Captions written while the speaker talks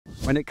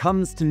When it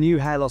comes to new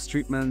hair loss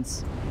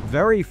treatments,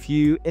 very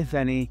few, if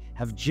any,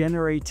 have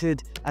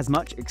generated as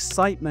much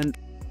excitement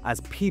as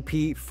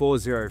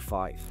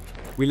PP405.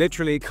 We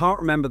literally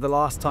can't remember the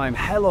last time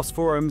hair loss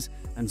forums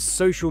and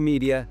social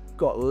media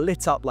got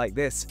lit up like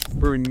this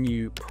for a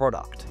new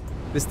product.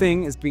 This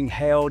thing is being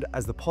hailed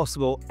as the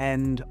possible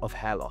end of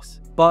hair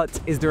loss. But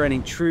is there any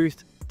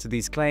truth to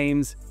these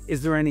claims?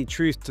 Is there any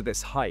truth to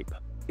this hype?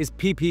 Is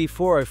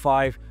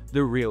PP405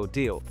 the real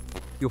deal?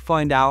 You'll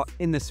find out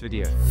in this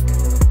video.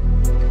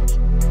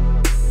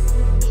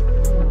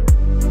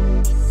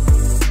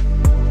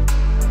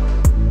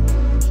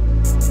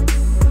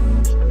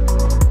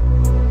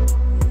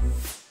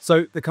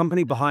 So the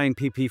company behind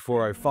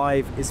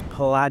PP405 is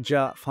Pelage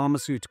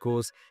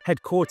Pharmaceuticals,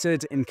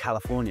 headquartered in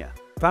California.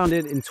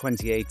 Founded in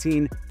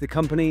 2018, the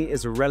company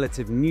is a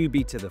relative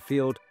newbie to the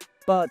field,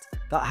 but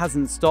that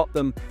hasn't stopped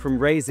them from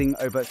raising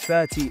over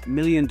 $30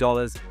 million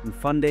in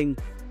funding,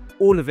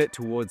 all of it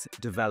towards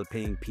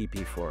developing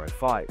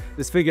PP405.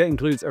 This figure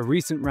includes a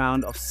recent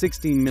round of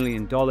 $16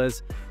 million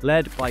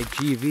led by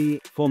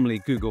GV, formerly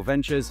Google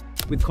Ventures,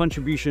 with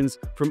contributions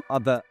from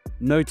other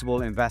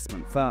notable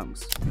investment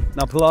firms.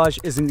 Now, Pelage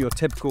isn't your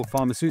typical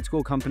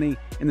pharmaceutical company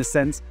in the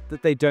sense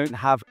that they don't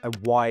have a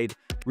wide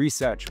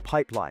research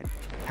pipeline.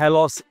 Hair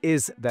loss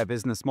is their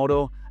business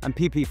model, and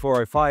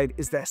PP405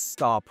 is their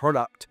star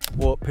product,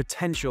 or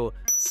potential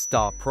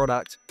star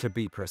product to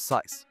be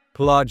precise.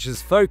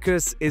 Pelage's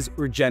focus is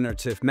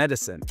regenerative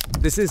medicine.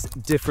 This is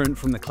different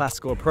from the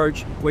classical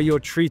approach where you're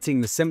treating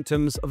the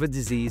symptoms of a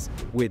disease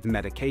with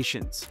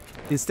medications.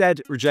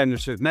 Instead,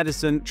 regenerative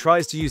medicine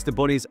tries to use the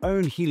body's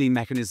own healing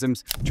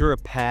mechanisms to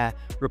repair,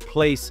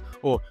 replace,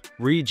 or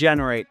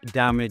regenerate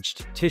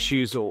damaged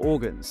tissues or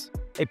organs.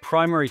 A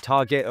primary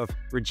target of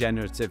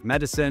regenerative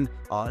medicine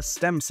are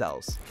stem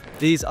cells.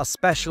 These are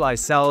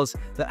specialized cells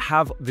that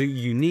have the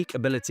unique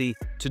ability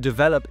to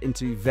develop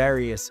into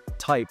various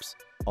types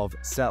of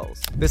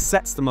cells. This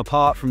sets them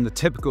apart from the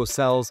typical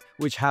cells,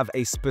 which have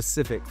a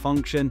specific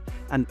function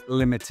and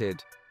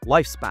limited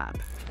lifespan.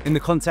 In the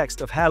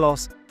context of hair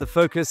loss, the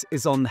focus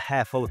is on the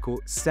hair follicle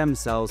stem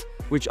cells,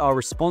 which are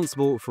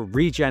responsible for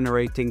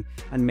regenerating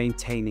and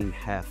maintaining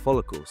hair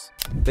follicles.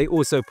 They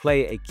also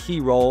play a key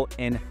role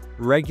in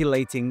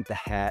regulating the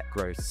hair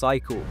growth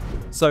cycle.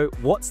 So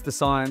what's the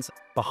science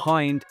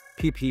behind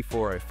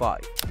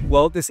PP405?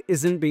 Well, this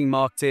isn't being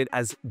marketed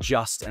as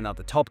just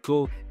another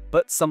topical,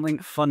 but something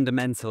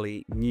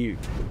fundamentally new.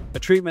 A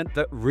treatment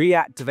that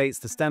reactivates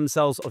the stem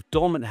cells of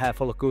dormant hair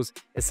follicles,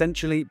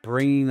 essentially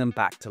bringing them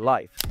back to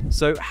life.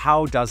 So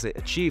how does it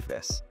achieve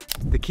this?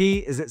 The key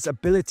is its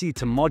ability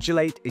to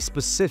modulate a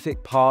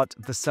specific part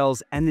of the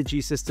cell's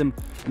energy system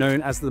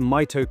known as the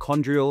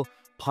mitochondrial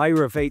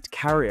pyruvate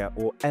carrier,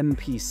 or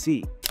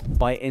MPC.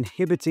 By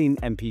inhibiting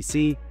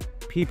MPC,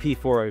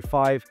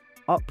 PP405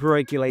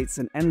 upregulates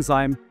an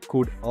enzyme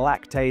called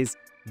lactase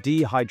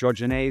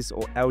dehydrogenase,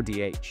 or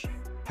LDH.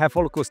 Hair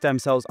follicle stem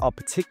cells are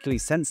particularly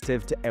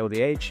sensitive to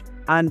LDH,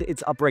 and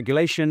its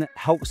upregulation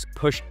helps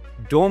push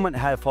dormant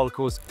hair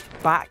follicles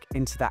back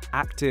into that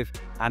active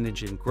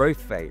anagen growth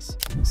phase.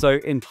 So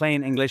in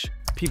plain English,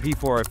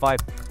 PP405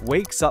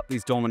 wakes up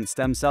these dormant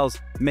stem cells,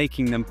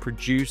 making them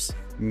produce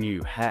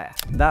new hair.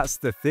 That's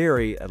the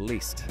theory, at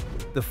least.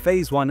 The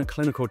phase 1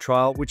 clinical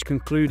trial, which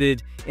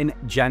concluded in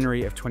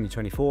January of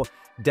 2024,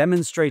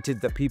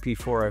 demonstrated that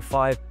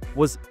PP405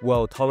 was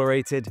well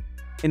tolerated,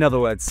 in other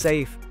words,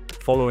 safe,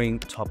 following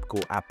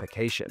topical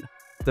application.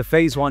 The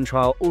phase 1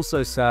 trial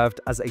also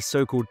served as a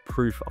so-called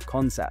proof of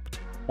concept.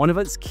 One of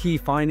its key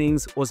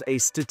findings was a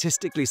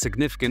statistically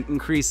significant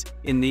increase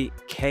in the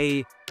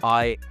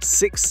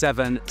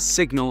Ki-67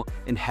 signal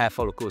in hair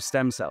follicle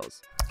stem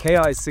cells.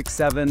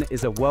 Ki-67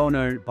 is a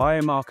well-known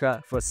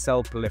biomarker for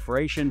cell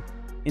proliferation,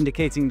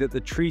 indicating that the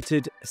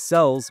treated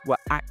cells were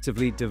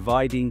actively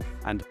dividing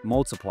and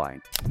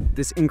multiplying.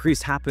 This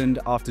increase happened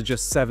after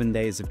just 7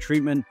 days of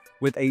treatment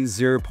with a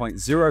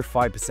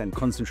 0.05%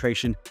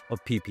 concentration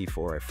of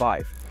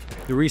PP405.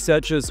 The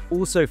researchers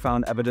also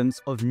found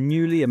evidence of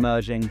newly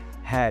emerging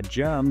hair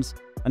germs,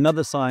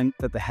 another sign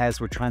that the hairs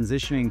were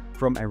transitioning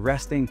from a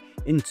resting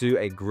into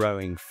a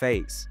growing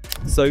phase.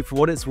 So for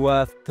what it's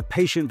worth, the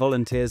patient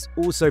volunteers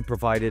also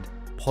provided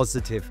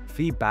positive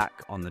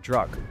feedback on the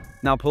drug.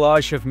 Now,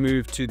 Pelage have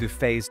moved to the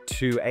phase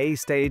 2A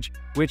stage,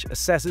 which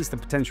assesses the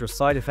potential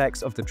side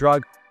effects of the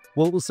drug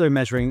while also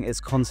measuring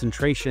its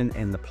concentration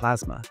in the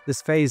plasma.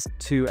 This phase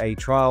 2A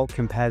trial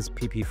compares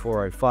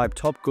PP405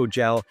 topical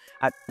gel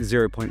at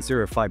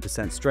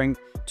 0.05%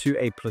 strength to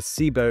a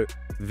placebo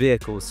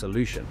vehicle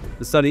solution.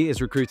 The study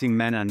is recruiting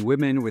men and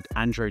women with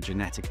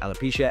androgenetic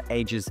alopecia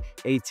ages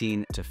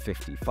 18 to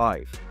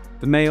 55.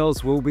 The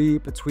males will be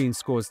between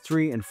scores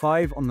 3 and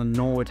 5 on the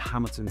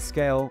Norwood-Hamilton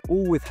scale,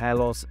 all with hair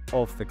loss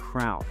of the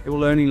crown. It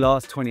will only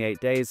last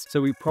 28 days,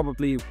 so we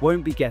probably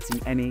won't be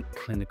getting any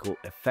clinical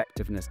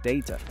effectiveness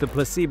data. The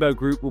placebo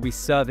group will be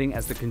serving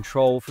as the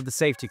control for the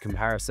safety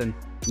comparison,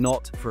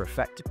 not for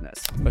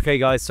effectiveness. Okay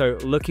guys, so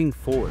looking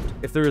forward,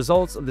 if the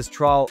results of this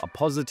trial are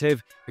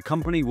positive, the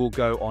company will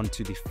go on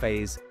to the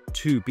phase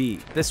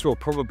 2B. This will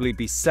probably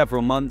be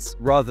several months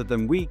rather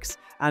than weeks,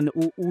 and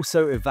will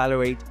also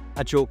evaluate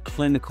at your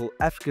clinical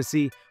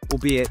efficacy,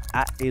 albeit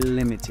at a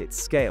limited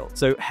scale.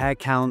 So hair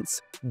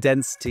counts,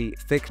 density,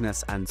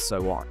 thickness, and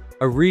so on.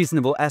 A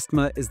reasonable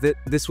estimate is that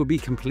this will be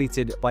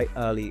completed by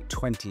early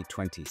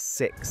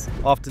 2026.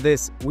 After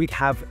this, we'd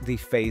have the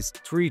phase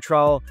 3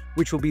 trial,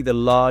 which will be the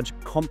large,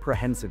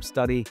 comprehensive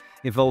study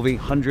involving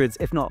hundreds,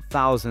 if not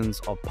thousands,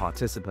 of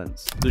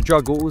participants. The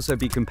drug will also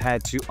be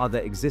compared to other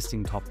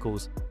existing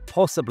topicals,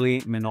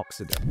 possibly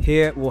Minoxidil.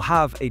 Here, we'll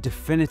have a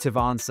definitive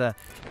answer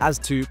as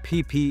to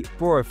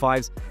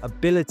PP405's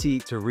ability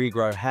to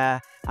regrow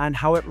hair and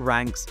how it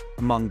ranks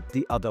among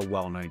the other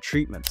well-known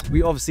treatments.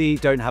 We obviously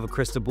don't have a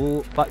crystal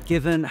ball, but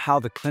given how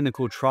the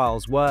clinical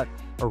trials work,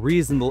 a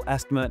reasonable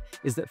estimate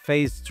is that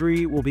phase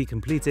 3 will be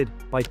completed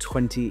by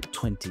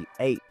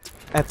 2028.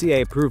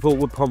 FDA approval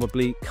would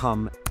probably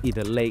come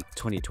either late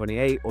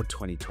 2028 or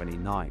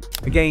 2029.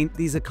 Again,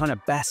 these are kind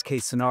of best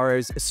case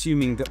scenarios,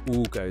 assuming that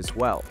all goes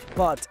well.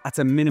 But at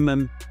a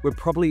minimum, we're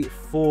probably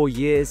 4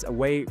 years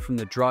away from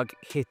the drug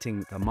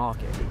hitting the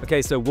market.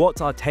 Okay, so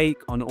what's our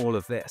take on all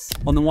of this?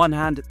 On the one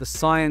hand, the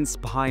science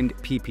behind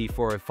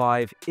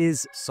PP405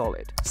 is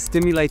solid.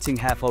 Stimulating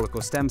hair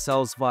follicle stem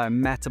cells via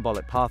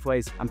metabolic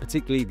pathways, and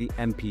particularly the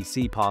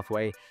MPC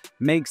pathway,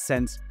 makes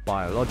sense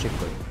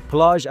biologically.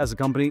 Pelage as a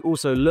company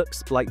also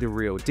looks like the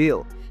real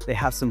deal. They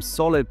have some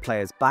solid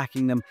players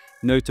backing them,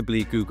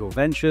 notably Google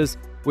Ventures,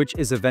 which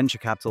is a venture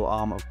capital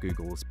arm of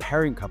Google's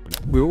parent company.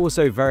 We're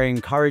also very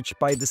encouraged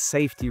by the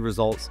safety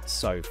results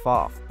so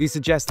far. These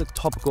suggest that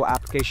topical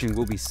application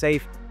will be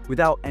safe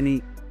without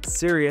any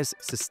serious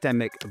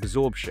systemic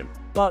absorption.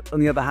 But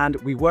on the other hand,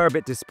 we were a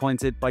bit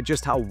disappointed by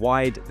just how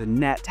wide the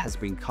net has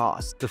been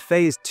cast. The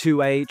phase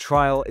 2A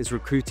trial is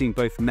recruiting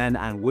both men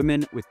and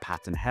women with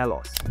pattern hair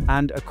loss.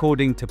 And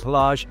according to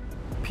Pelage,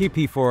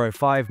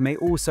 PP405 may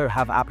also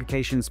have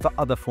applications for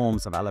other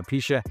forms of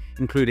alopecia,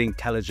 including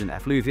telogen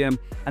effluvium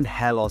and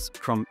hair loss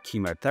from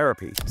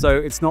chemotherapy. So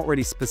it's not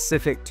really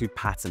specific to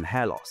pattern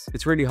hair loss.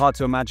 It's really hard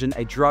to imagine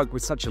a drug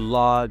with such a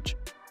large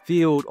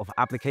field of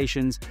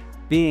applications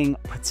being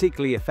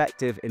particularly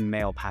effective in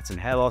male pattern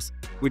hair loss,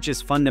 which is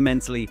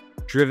fundamentally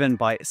driven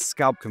by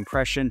scalp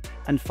compression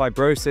and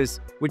fibrosis,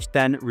 which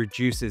then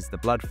reduces the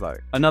blood flow.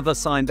 Another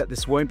sign that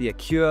this won't be a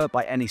cure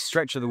by any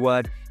stretch of the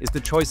word is the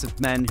choice of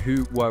men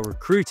who were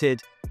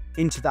recruited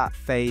into that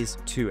phase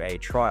 2A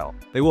trial.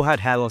 They all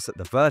had hair loss at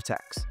the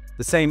vertex,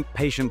 the same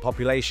patient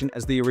population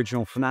as the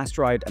original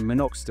Finasteride and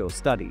Minoxidil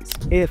studies.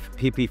 If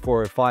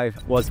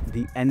PP405 was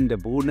the end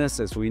of baldness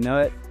as we know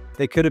it,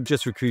 they could have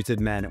just recruited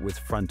men with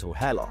frontal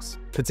hair loss,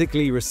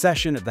 particularly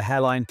recession of the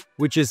hairline,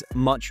 which is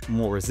much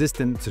more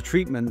resistant to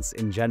treatments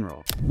in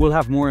general. We'll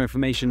have more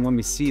information when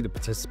we see the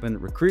participant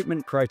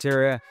recruitment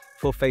criteria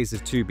for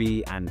phases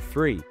 2B and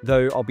 3,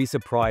 though I'll be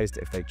surprised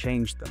if they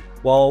changed them.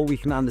 While we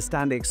can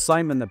understand the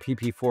excitement that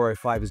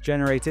PP405 has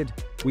generated,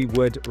 we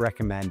would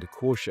recommend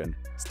caution.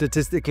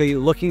 Statistically,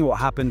 looking at what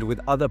happened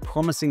with other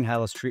promising hair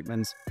loss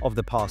treatments of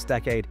the past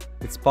decade,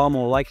 it's far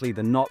more likely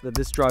than not that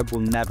this drug will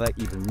never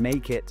even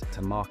make it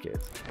to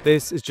market.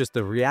 This is just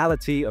the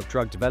reality of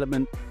drug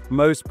development.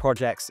 Most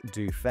projects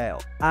do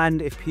fail.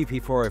 And if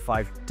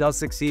PP405 does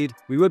succeed,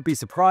 we would be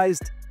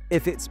surprised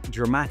if it's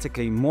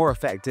dramatically more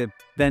effective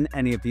than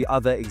any of the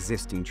other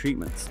existing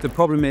treatments. The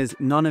problem is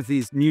none of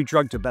these new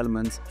drug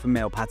developments for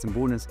male pattern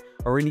baldness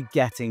are really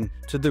getting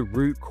to the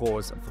root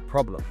cause of the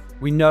problem.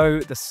 We know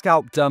the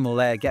scalp dermal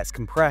layer gets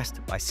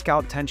compressed by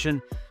scalp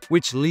tension,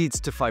 which leads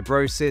to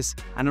fibrosis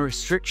and a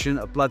restriction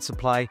of blood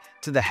supply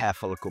to the hair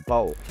follicle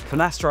bulb.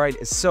 Finasteride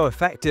is so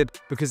effective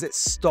because it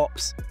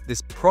stops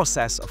this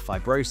process of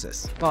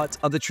fibrosis. But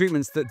other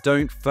treatments that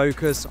don't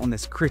focus on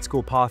this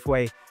critical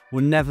pathway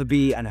will never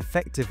be an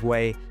effective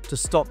way to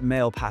stop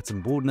male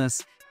pattern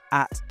baldness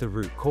at the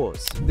root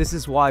cause. This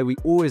is why we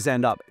always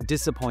end up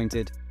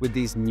disappointed with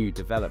these new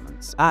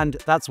developments. And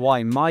that's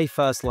why my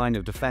first line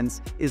of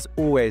defense is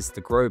always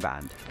the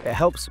Growband. It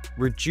helps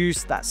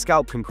reduce that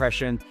scalp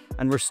compression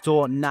and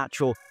restore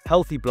natural,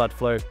 healthy blood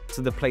flow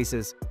to the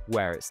places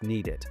where it's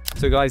needed.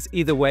 So guys,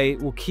 either way,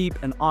 we'll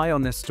keep an eye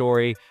on this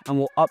story and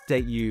we'll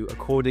update you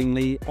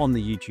accordingly on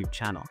the YouTube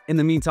channel. In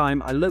the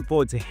meantime, I look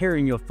forward to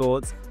hearing your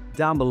thoughts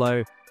down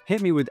below.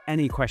 Hit me with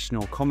any question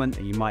or comment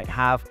that you might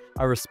have.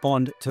 I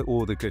respond to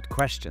all the good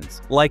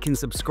questions. Like and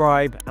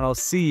subscribe, and I'll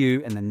see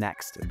you in the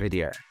next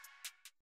video.